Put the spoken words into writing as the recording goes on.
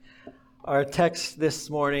Our text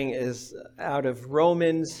this morning is out of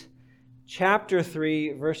Romans chapter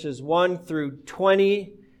 3, verses 1 through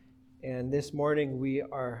 20. And this morning we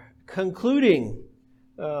are concluding.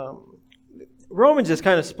 Romans is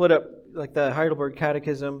kind of split up like the Heidelberg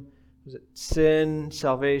Catechism. Was it sin,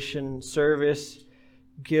 salvation, service,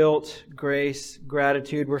 guilt, grace,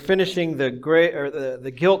 gratitude? We're finishing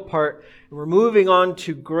the guilt part, and we're moving on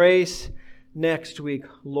to grace next week,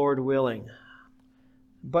 Lord willing.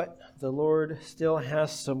 But the Lord still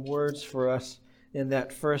has some words for us in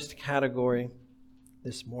that first category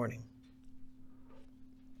this morning.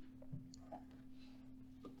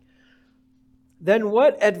 Then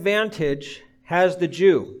what advantage has the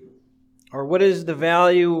Jew? Or what is the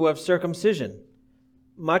value of circumcision?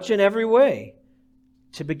 Much in every way.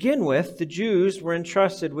 To begin with, the Jews were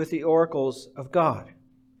entrusted with the oracles of God.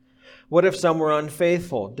 What if some were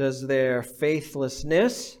unfaithful? Does their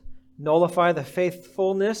faithlessness nullify the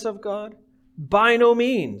faithfulness of God? By no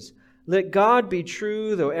means. Let God be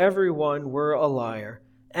true, though everyone were a liar.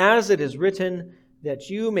 As it is written, that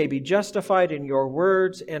you may be justified in your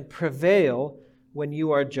words and prevail when you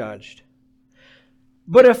are judged.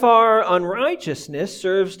 But if our unrighteousness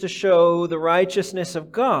serves to show the righteousness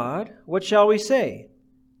of God, what shall we say?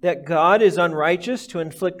 That God is unrighteous to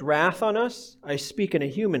inflict wrath on us? I speak in a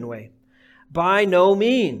human way. By no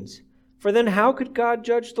means. For then how could God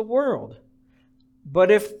judge the world?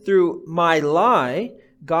 But if through my lie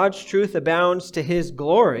God's truth abounds to His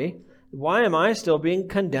glory, why am I still being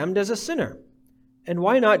condemned as a sinner? And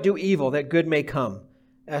why not do evil that good may come,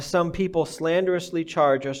 as some people slanderously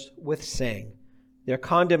charge us with saying? Their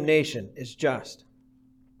condemnation is just.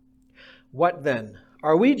 What then?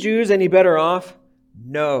 Are we Jews any better off?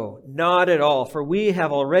 No, not at all, for we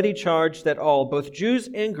have already charged that all, both Jews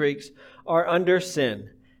and Greeks, are under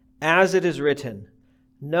sin. As it is written,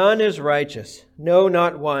 none is righteous, no,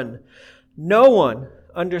 not one. No one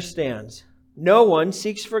understands. No one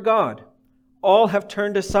seeks for God. All have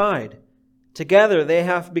turned aside. Together they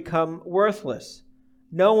have become worthless.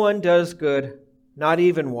 No one does good, not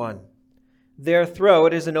even one. Their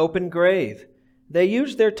throat is an open grave. They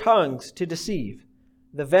use their tongues to deceive.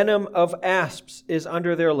 The venom of asps is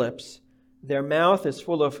under their lips. Their mouth is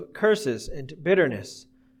full of curses and bitterness.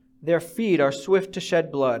 Their feet are swift to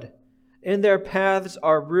shed blood. In their paths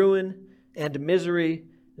are ruin and misery,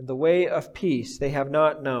 and the way of peace they have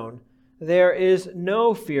not known. There is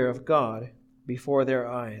no fear of God before their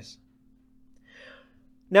eyes.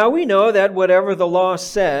 Now we know that whatever the law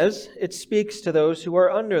says, it speaks to those who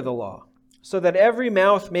are under the law, so that every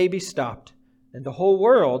mouth may be stopped, and the whole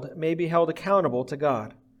world may be held accountable to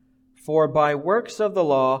God. For by works of the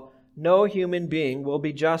law, no human being will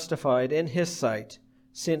be justified in His sight,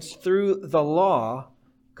 since through the law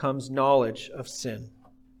comes knowledge of sin.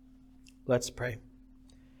 Let's pray.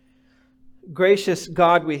 Gracious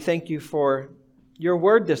God, we thank you for your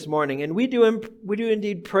word this morning. And we do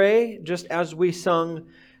indeed pray, just as we sung,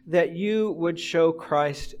 that you would show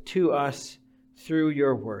Christ to us through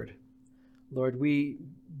your word. Lord, we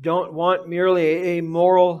don't want merely a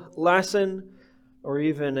moral lesson or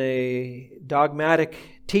even a dogmatic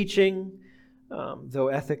teaching, though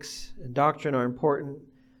ethics and doctrine are important.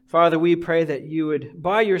 Father, we pray that you would,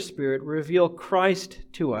 by your Spirit, reveal Christ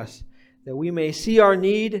to us, that we may see our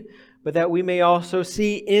need, but that we may also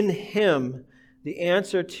see in Him the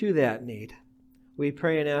answer to that need. We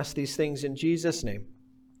pray and ask these things in Jesus' name.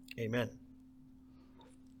 Amen.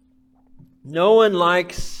 No one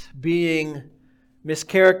likes being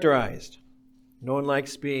mischaracterized. No one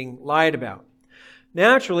likes being lied about.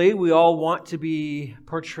 Naturally, we all want to be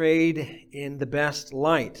portrayed in the best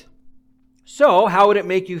light. So, how would it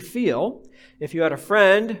make you feel if you had a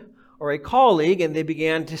friend or a colleague and they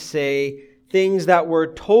began to say things that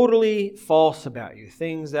were totally false about you,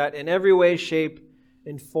 things that in every way, shape,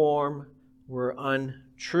 and form were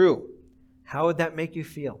untrue? How would that make you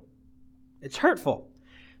feel? It's hurtful.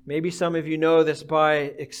 Maybe some of you know this by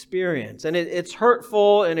experience. And it's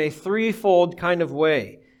hurtful in a threefold kind of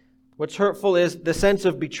way. What's hurtful is the sense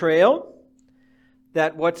of betrayal,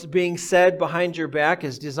 that what's being said behind your back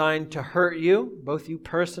is designed to hurt you, both you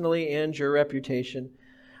personally and your reputation.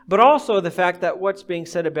 But also the fact that what's being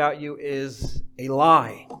said about you is a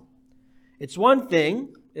lie. It's one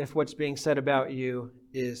thing if what's being said about you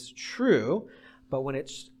is true, but when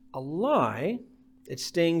it's a lie, it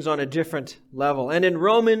stings on a different level. And in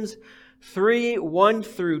Romans 3, 1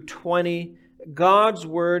 through 20, God's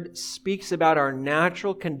word speaks about our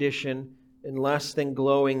natural condition in less than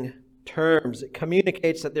glowing terms. It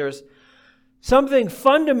communicates that there's something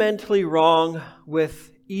fundamentally wrong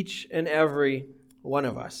with each and every one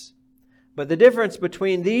of us. But the difference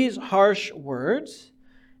between these harsh words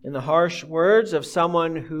in the harsh words of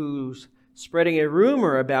someone who's spreading a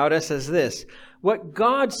rumor about us, is this: what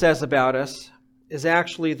God says about us is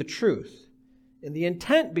actually the truth. And the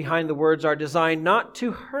intent behind the words are designed not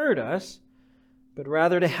to hurt us, but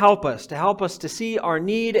rather to help us to see our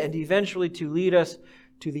need and eventually to lead us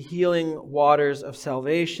to the healing waters of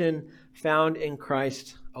salvation found in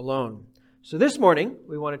Christ alone. So this morning,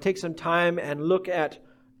 we want to take some time and look at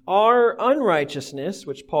our unrighteousness,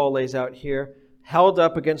 which Paul lays out here, held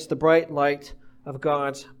up against the bright light of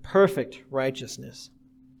God's perfect righteousness.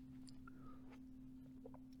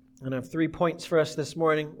 And I have 3 points for us this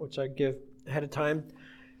morning, which I give ahead of time.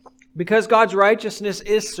 Because God's righteousness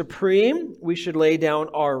is supreme, we should lay down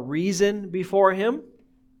our reason before Him.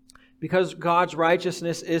 Because God's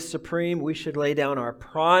righteousness is supreme, we should lay down our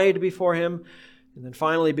pride before Him. And then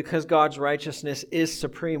finally, because God's righteousness is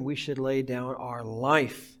supreme, we should lay down our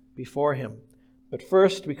life before Him. But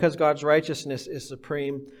first, because God's righteousness is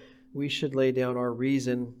supreme, we should lay down our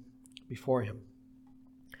reason before Him.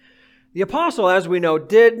 The apostle, as we know,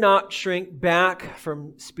 did not shrink back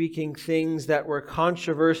from speaking things that were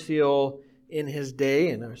controversial in his day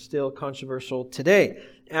and are still controversial today.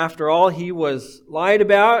 After all, he was lied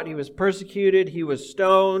about, he was persecuted, he was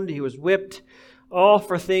stoned, he was whipped, all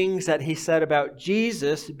for things that he said about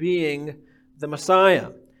Jesus being the Messiah.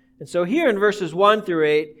 And so here in verses 1 through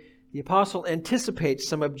 8, the apostle anticipates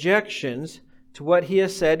some objections to what he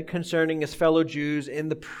has said concerning his fellow Jews in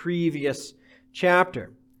the previous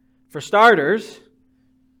chapter. For starters,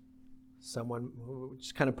 someone,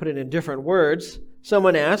 just kind of put it in different words,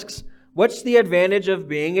 someone asks, what's the advantage of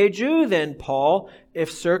being a Jew then, Paul, if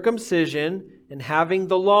circumcision and having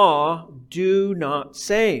the law do not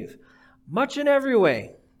save? Much in every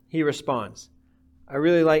way, he responds. I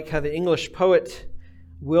really like how the English poet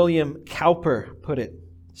William Cowper put it,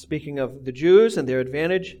 speaking of the Jews and their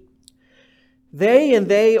advantage. They and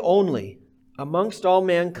they only, amongst all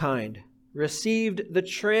mankind, received the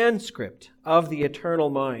transcript of the eternal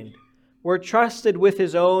mind, were trusted with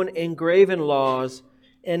His own engraven laws,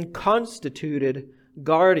 and constituted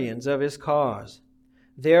guardians of His cause.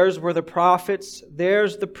 Theirs were the prophets,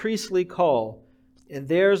 theirs the priestly call, and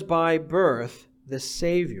theirs by birth the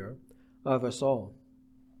Savior of us all.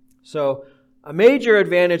 So, a major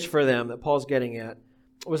advantage for them that Paul's getting at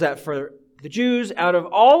was that for the Jews, out of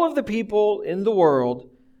all of the people in the world,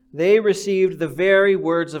 they received the very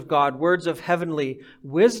words of God, words of heavenly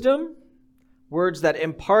wisdom, words that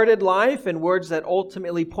imparted life, and words that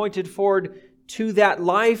ultimately pointed forward to that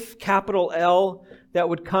life, capital L, that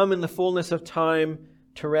would come in the fullness of time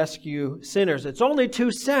to rescue sinners. It's only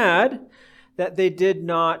too sad that they did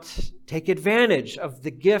not take advantage of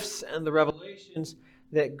the gifts and the revelations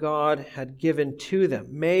that God had given to them.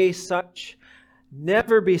 May such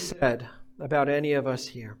never be said about any of us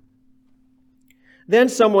here. Then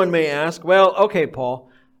someone may ask, well, okay, Paul,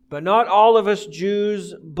 but not all of us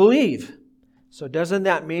Jews believe. So doesn't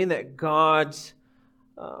that mean that God's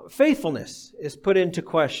faithfulness is put into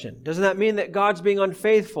question? Doesn't that mean that God's being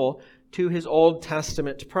unfaithful to His Old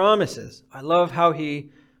Testament promises? I love how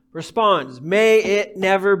he responds, may it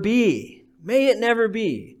never be. May it never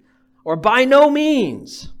be. Or by no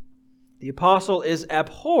means. The apostle is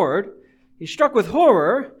abhorred. He's struck with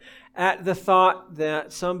horror at the thought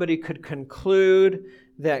that somebody could conclude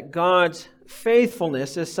that God's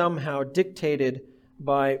faithfulness is somehow dictated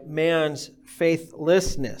by man's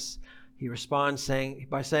faithlessness. He responds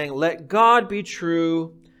by saying, let God be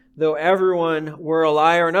true, though everyone were a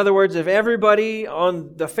liar. In other words, if everybody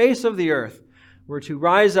on the face of the earth were to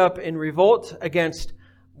rise up in revolt against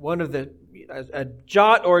a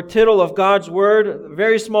jot or tittle of God's word, a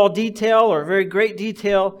very small detail or a very great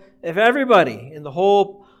detail, if everybody in the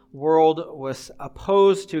whole world was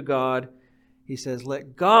opposed to God, he says,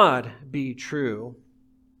 let God be true,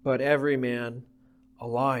 but every man a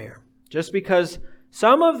liar. Just because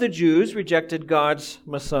some of the Jews rejected God's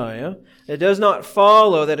Messiah, it does not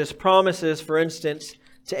follow that His promises, for instance,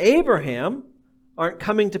 to Abraham aren't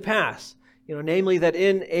coming to pass. Namely that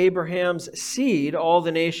in Abraham's seed, all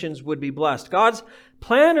the nations would be blessed. God's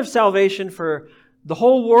plan of salvation for the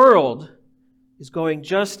whole world is going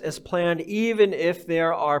just as planned, even if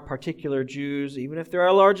there are particular Jews, even if there are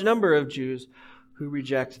a large number of Jews who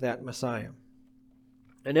reject that Messiah.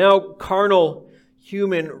 And now carnal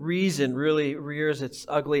human reason really rears its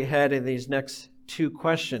ugly head in these next two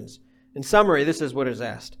questions. In summary, this is what is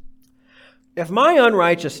asked. If my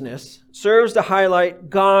unrighteousness serves to highlight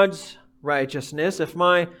God's righteousness, if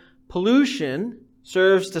my pollution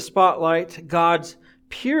serves to spotlight God's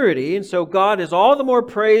purity, and so God is all the more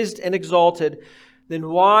praised and exalted, then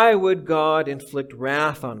why would God inflict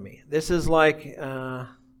wrath on me? This is like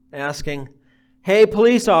asking, Hey,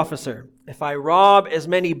 police officer, if I rob as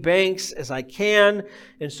many banks as I can,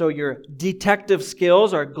 and so your detective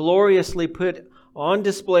skills are gloriously put on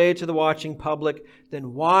display to the watching public,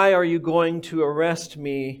 then why are you going to arrest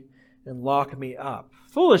me and lock me up?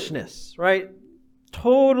 Foolishness, right?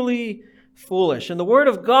 Totally foolish. And the Word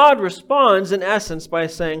of God responds in essence by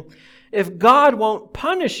saying, if God won't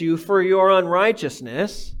punish you for your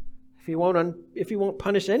unrighteousness, if He won't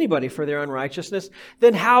punish anybody for their unrighteousness,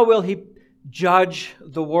 then how will He judge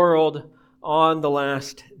the world on the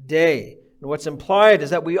last day? And what's implied is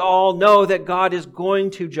that we all know that God is going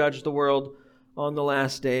to judge the world on the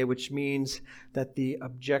last day, which means that the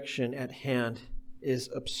objection at hand is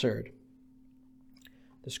absurd.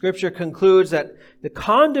 The Scripture concludes that the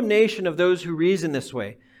condemnation of those who reason this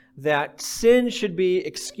way, that sin should be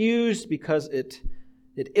excused because it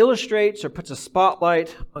illustrates or puts a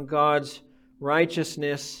spotlight on God's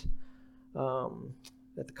righteousness,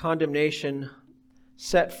 that the condemnation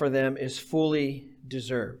set for them is fully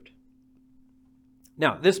deserved.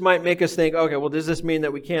 Now, this might make us think, okay, well, does this mean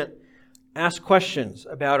that we can't ask questions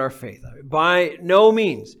about our faith? By no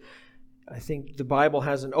means. I think the Bible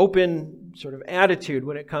has an open sort of attitude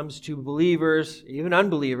when it comes to believers, even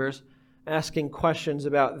unbelievers, asking questions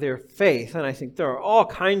about their faith. And I think there are all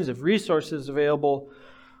kinds of resources available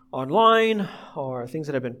online or things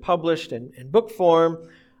that have been published in book form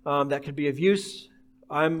that could be of use.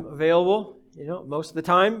 I'm available, most of the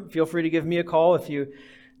time. Feel free to give me a call if you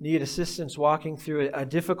need assistance walking through a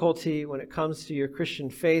difficulty when it comes to your Christian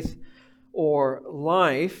faith or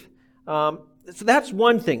life. So that's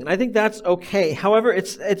one thing, and I think that's okay. However,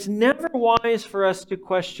 it's never wise for us to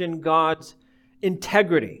question God's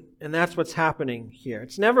integrity, and that's what's happening here.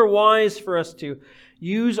 It's never wise for us to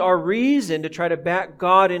use our reason to try to back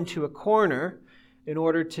God into a corner in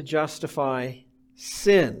order to justify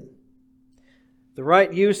sin. The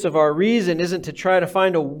right use of our reason isn't to try to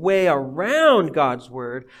find a way around God's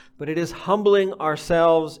word, but it is humbling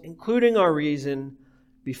ourselves, including our reason,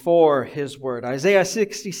 before His word. Isaiah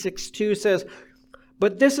 66:2 says,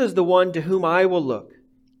 "But this is the one to whom I will look,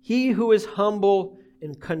 he who is humble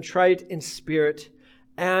and contrite in spirit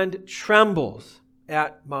and trembles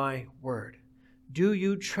at my word." Do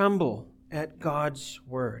you tremble at God's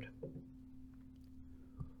word?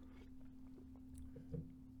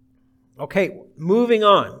 Okay, moving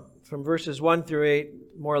on from verses 1 through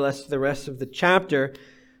 8, more or less the rest of the chapter,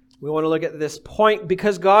 we want to look at this point.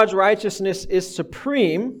 Because God's righteousness is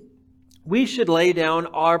supreme, we should lay down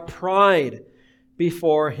our pride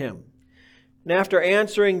before Him. And after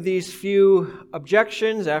answering these few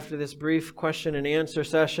objections, after this brief question and answer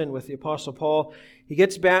session with the Apostle Paul, he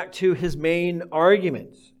gets back to his main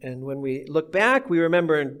arguments. And when we look back, we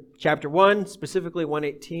remember in chapter 1, specifically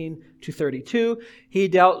 1:18 to 32, he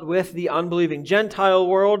dealt with the unbelieving Gentile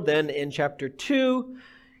world. Then in chapter 2,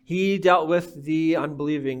 he dealt with the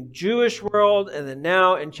unbelieving Jewish world. And then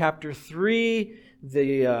now in chapter 3,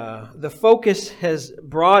 the focus has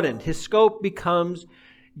broadened. His scope becomes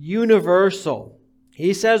universal.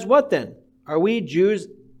 He says, what then? Are we Jews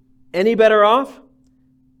any better off?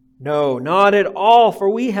 No, not at all, for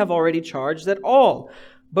we have already charged that all,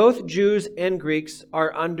 both Jews and Greeks,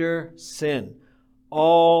 are under sin.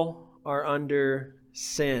 All are under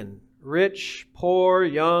sin. Rich, poor,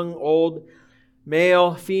 young, old,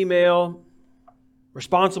 male, female,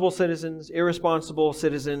 responsible citizens, irresponsible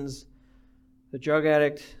citizens, the drug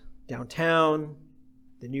addict downtown,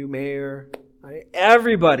 the new mayor.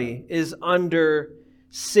 Everybody is under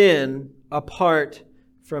sin apart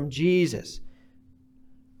from Jesus.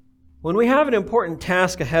 When we have an important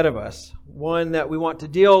task ahead of us, one that we want to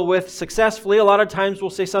deal with successfully, a lot of times we'll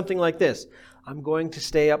say something like this: I'm going to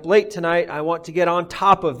stay up late tonight. I want to get on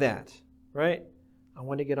top of that, right? I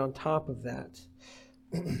want to get on top of that.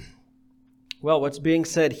 Well, what's being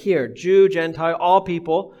said here, Jew, Gentile, all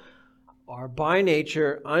people are by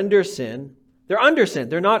nature under sin. They're under sin.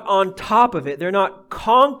 They're not on top of it. They're not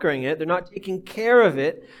conquering it. They're not taking care of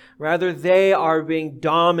it. Rather, they are being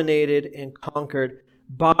dominated and conquered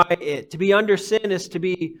by it. To be under sin is to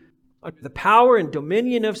be under the power and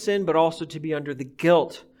dominion of sin, but also to be under the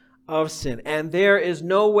guilt of sin. And there is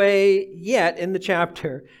no way yet in the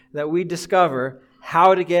chapter that we discover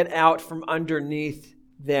how to get out from underneath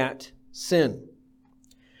that sin.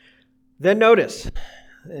 Then notice,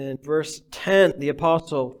 in verse 10, the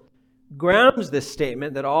apostle grounds this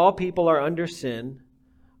statement that all people are under sin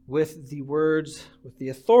with the words, with the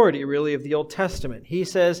authority really of the Old Testament. He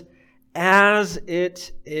says, as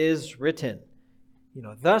it is written.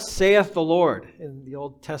 Thus saith the Lord in the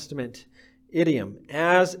Old Testament idiom,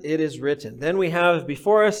 as it is written. Then we have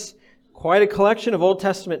before us quite a collection of Old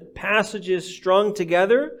Testament passages strung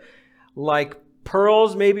together like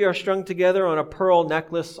pearls maybe are strung together on a pearl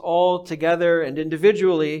necklace, all together and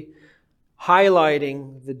individually,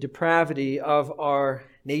 highlighting the depravity of our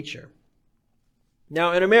nature.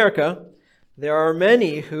 Now, in America, there are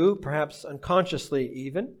many who, perhaps unconsciously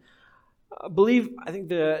even, believe, I think,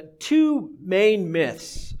 the two main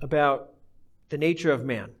myths about the nature of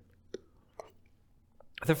man.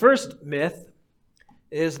 The first myth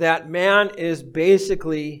is that man is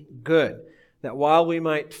basically good. That while we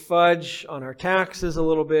might fudge on our taxes a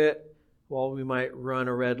little bit, while we might run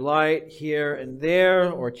a red light here and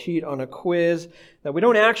there, or cheat on a quiz, that we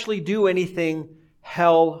don't actually do anything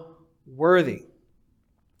hell-worthy.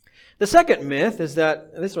 The second myth is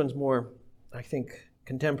that, this one's more, I think,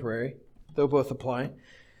 contemporary, though both apply.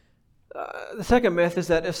 The second myth is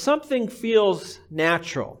that if something feels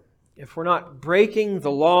natural, if we're not breaking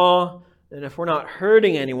the law, and if we're not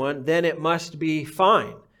hurting anyone, then it must be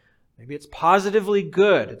fine. Maybe it's positively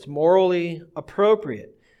good, it's morally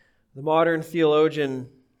appropriate. The modern theologian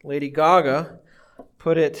Lady Gaga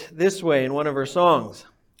put it this way in one of her songs: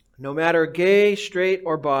 no matter gay, straight,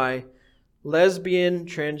 or bi, lesbian,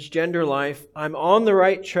 transgender life, I'm on the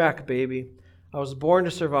right track, baby. I was born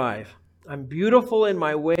to survive. I'm beautiful in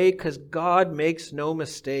my way because God makes no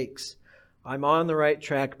mistakes. I'm on the right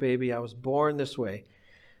track, baby. I was born this way.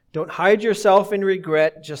 Don't hide yourself in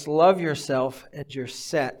regret. Just love yourself and you're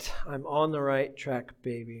set. I'm on the right track,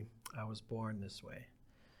 baby. I was born this way.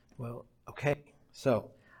 Well, okay.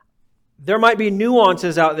 So there might be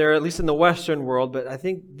nuances out there, at least in the Western world, but I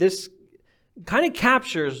think this kind of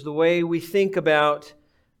captures the way we think about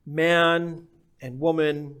man and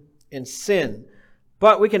woman and sin.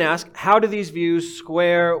 But we can ask, how do these views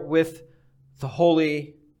square with the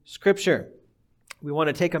Holy Scripture? We want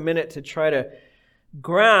to take a minute to try to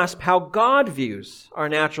grasp how God views our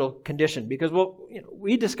natural condition. Because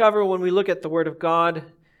we discover when we look at the Word of God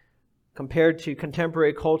compared to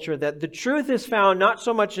contemporary culture that the truth is found not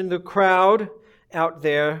so much in the crowd out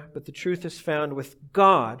there, but the truth is found with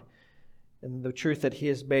God and the truth that He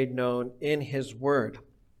has made known in His Word.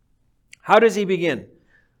 How does He begin?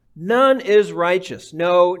 None is righteous,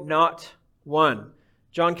 no, not one.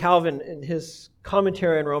 John Calvin, in his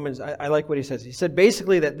commentary on Romans, I like what he says. He said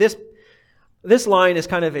basically that this line is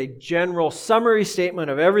kind of a general summary statement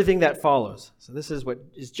of everything that follows. So this is what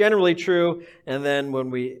is generally true, and then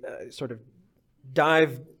when we sort of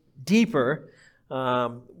dive deeper,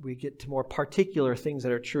 we get to more particular things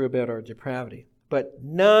that are true about our depravity. But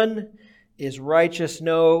none is righteous,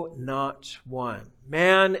 no, not one.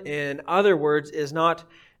 Man, in other words, is not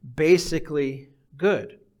basically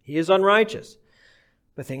good. He is unrighteous.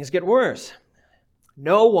 But things get worse.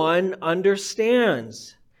 No one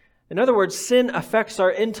understands. In other words, sin affects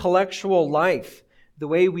our intellectual life, the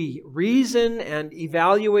way we reason and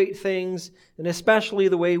evaluate things, and especially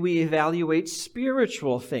the way we evaluate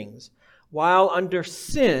spiritual things. While under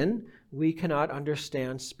sin, we cannot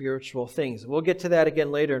understand spiritual things. We'll get to that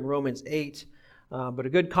again later in Romans 8, but a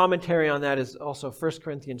good commentary on that is also 1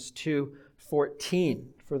 Corinthians 2:14,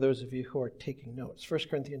 for those of you who are taking notes. 1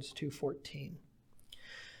 Corinthians 2:14.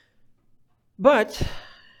 But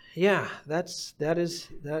yeah, that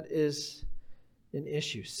is an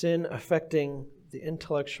issue. Sin affecting the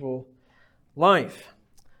intellectual life.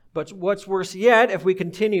 But what's worse yet, if we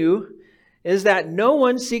continue, is that no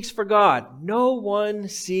one seeks for God. No one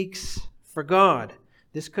seeks for God.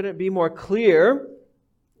 This couldn't be more clear,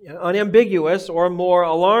 unambiguous, or more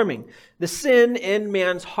alarming. The sin in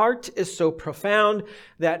man's heart is so profound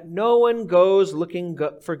that no one goes looking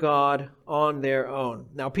for God on their own.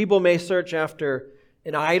 Now, people may search after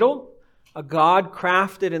an idol, a God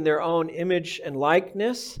crafted in their own image and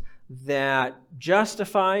likeness that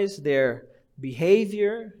justifies their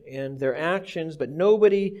behavior and their actions, but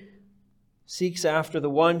nobody seeks after the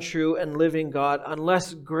one true and living God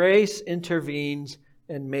unless grace intervenes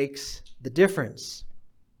and makes the difference.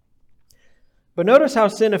 But notice how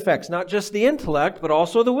sin affects not just the intellect, but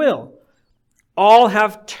also the will. All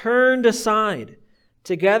have turned aside.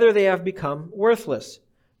 Together they have become worthless.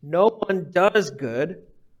 No one does good,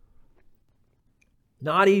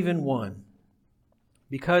 not even one.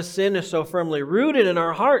 Because sin is so firmly rooted in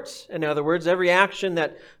our hearts, in other words, every action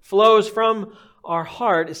that flows from our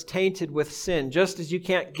heart is tainted with sin. Just as you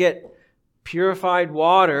can't get purified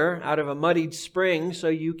water out of a muddied spring, so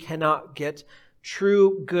you cannot get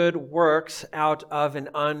true good works out of an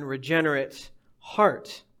unregenerate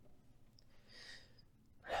heart.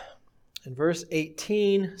 And verse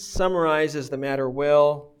 18 summarizes the matter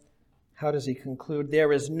well. How does he conclude?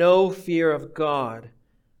 There is no fear of God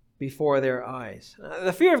before their eyes.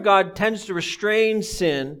 The fear of God tends to restrain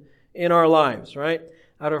sin in our lives, right?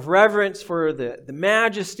 out of reverence for the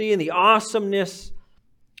majesty and the awesomeness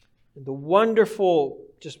and the wonderful,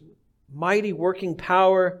 just mighty working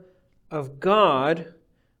power of God,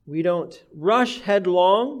 we don't rush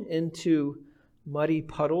headlong into muddy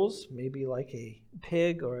puddles, maybe like a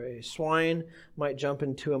pig or a swine might jump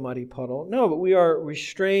into a muddy puddle. No, but we are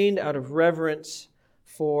restrained out of reverence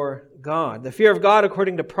for God. The fear of God,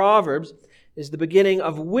 according to Proverbs, is the beginning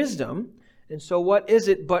of wisdom. And so what is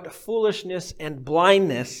it but foolishness and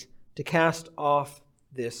blindness to cast off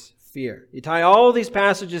this fear? You tie all these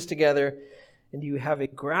passages together and you have a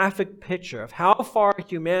graphic picture of how far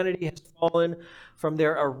humanity has fallen from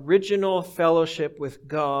their original fellowship with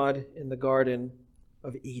God in the Garden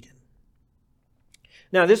of Eden.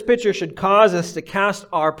 Now, this picture should cause us to cast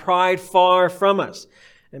our pride far from us.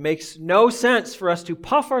 It makes no sense for us to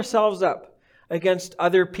puff ourselves up against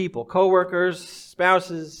other people, co-workers,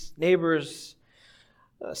 spouses, neighbors,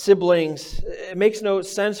 siblings. It makes no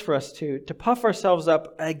sense for us to puff ourselves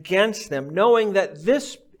up against them, knowing that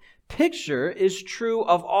this picture is true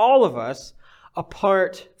of all of us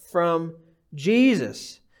apart from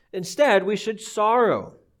Jesus. Instead, we should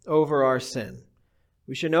sorrow over our sin.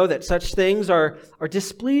 We should know that such things are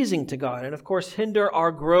displeasing to God and, of course, hinder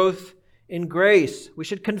our growth in grace. We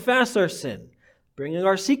should confess our sin, bringing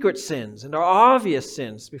our secret sins and our obvious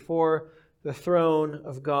sins before the throne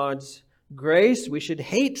of God's grace. We should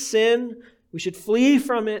hate sin, we should flee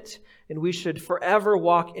from it, and we should forever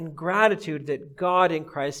walk in gratitude that God in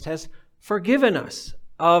Christ has forgiven us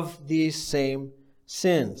of these same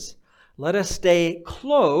sins. Let us stay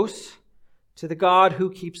close to the God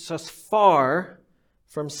who keeps us far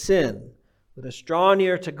from sin. Let us draw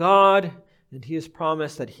near to God, and He has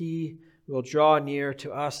promised that He will draw near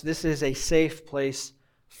to us. This is a safe place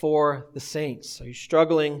for the saints. Are you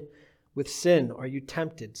struggling with sin? Are you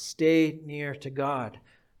tempted? Stay near to God.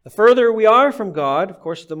 The further we are from God, of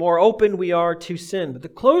course, the more open we are to sin. But the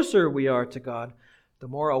closer we are to God, the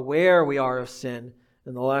more aware we are of sin,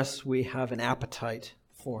 and the less we have an appetite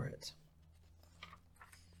for it.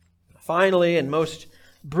 Finally, and most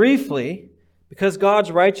briefly, because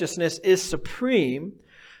God's righteousness is supreme,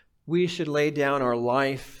 we should lay down our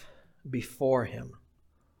life before Him.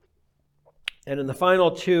 And in the final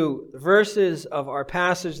two verses of our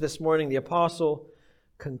passage this morning, the apostle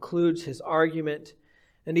concludes his argument,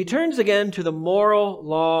 and he turns again to the moral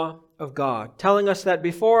law of God, telling us that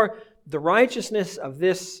before the righteousness of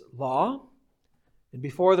this law, and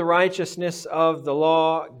before the righteousness of the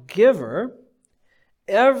lawgiver,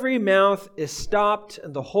 every mouth is stopped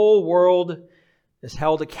and the whole world is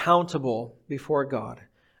held accountable before God.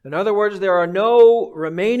 In other words, there are no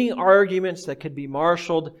remaining arguments that could be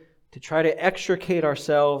marshaled to try to extricate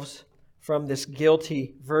ourselves from this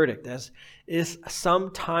guilty verdict. As is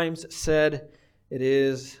sometimes said, it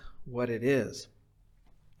is what it is.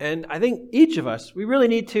 And I think each of us, we really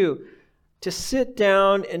need to sit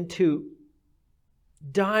down and to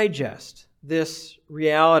digest this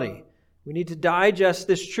reality. We need to digest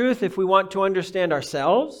this truth if we want to understand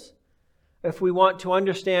ourselves, if we want to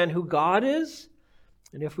understand who God is,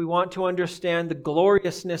 and if we want to understand the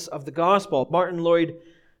gloriousness of the gospel. Martin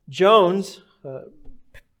Lloyd-Jones,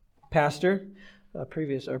 pastor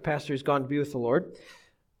who's gone to be with the Lord,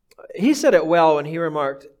 he said it well when he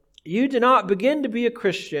remarked, "You do not begin to be a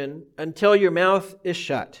Christian until your mouth is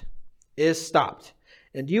shut, is stopped,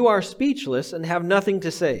 and you are speechless and have nothing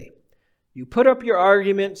to say. You put up your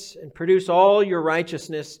arguments and produce all your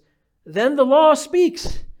righteousness. Then the law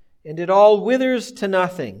speaks, and it all withers to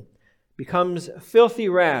nothing, becomes filthy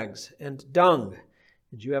rags and dung,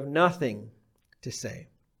 and you have nothing to say."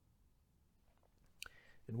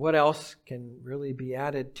 And what else can really be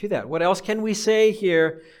added to that? What else can we say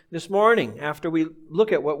here this morning after we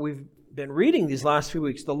look at what we've been reading these last few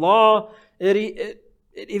weeks? The law, it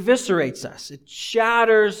eviscerates us. It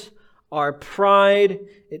shatters our pride.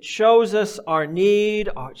 It shows us our need.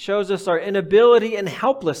 It shows us our inability and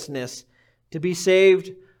helplessness to be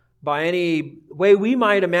saved by any way we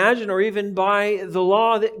might imagine, or even by the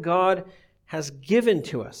law that God has given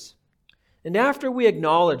to us. And after we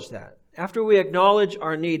acknowledge that, after we acknowledge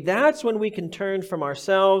our need, that's when we can turn from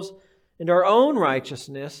ourselves and our own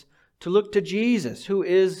righteousness to look to Jesus, who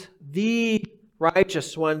is the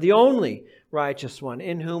righteous one, the only righteous one,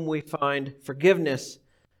 in whom we find forgiveness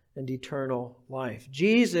and eternal life.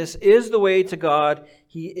 Jesus is the way to God.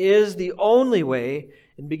 He is the only way.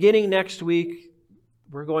 And beginning next week,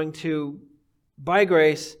 we're going to, by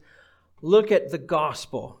grace, look at the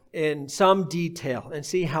gospel in some detail and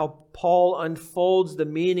see how Paul unfolds the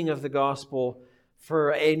meaning of the gospel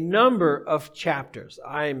for a number of chapters.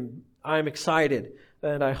 I'm excited,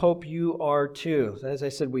 and I hope you are too. As I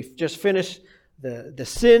said, we've just finished the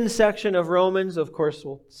sin section of Romans. Of course,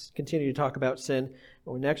 we'll continue to talk about sin.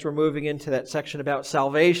 Next, we're moving into that section about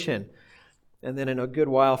salvation. And then in a good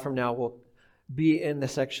while from now, we'll be in the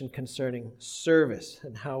section concerning service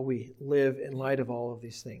and how we live in light of all of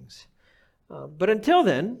these things. But until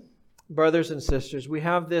then, brothers and sisters, we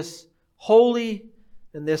have this holy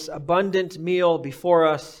and this abundant meal before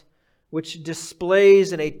us, which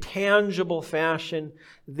displays in a tangible fashion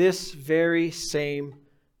this very same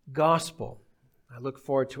gospel. I look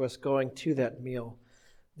forward to us going to that meal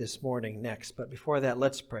this morning next. But before that,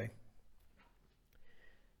 let's pray.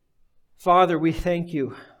 Father, we thank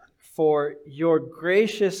you for your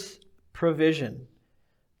gracious provision,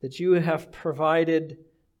 that you have provided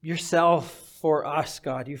yourself for us,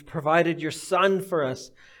 God. You've provided your Son for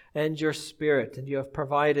us and your Spirit, and you have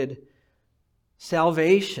provided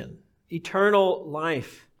salvation, eternal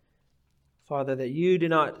life. Father, that you do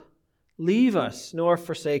not leave us nor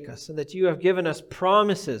forsake us, and that you have given us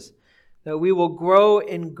promises that we will grow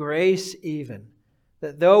in grace even,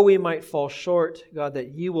 that though we might fall short, God,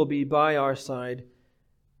 that you will be by our side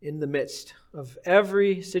in the midst of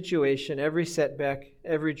every situation, every setback,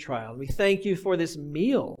 every trial. We thank you for this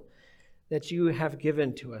meal that you have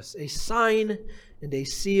given to us, a sign and a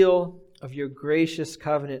seal of your gracious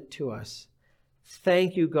covenant to us.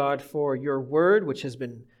 Thank you, God, for your word which has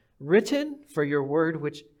been written, for your word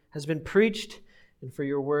which has been preached, and for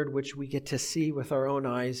your word which we get to see with our own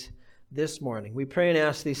eyes this morning. We pray and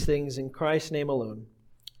ask these things in Christ's name alone.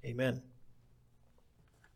 Amen.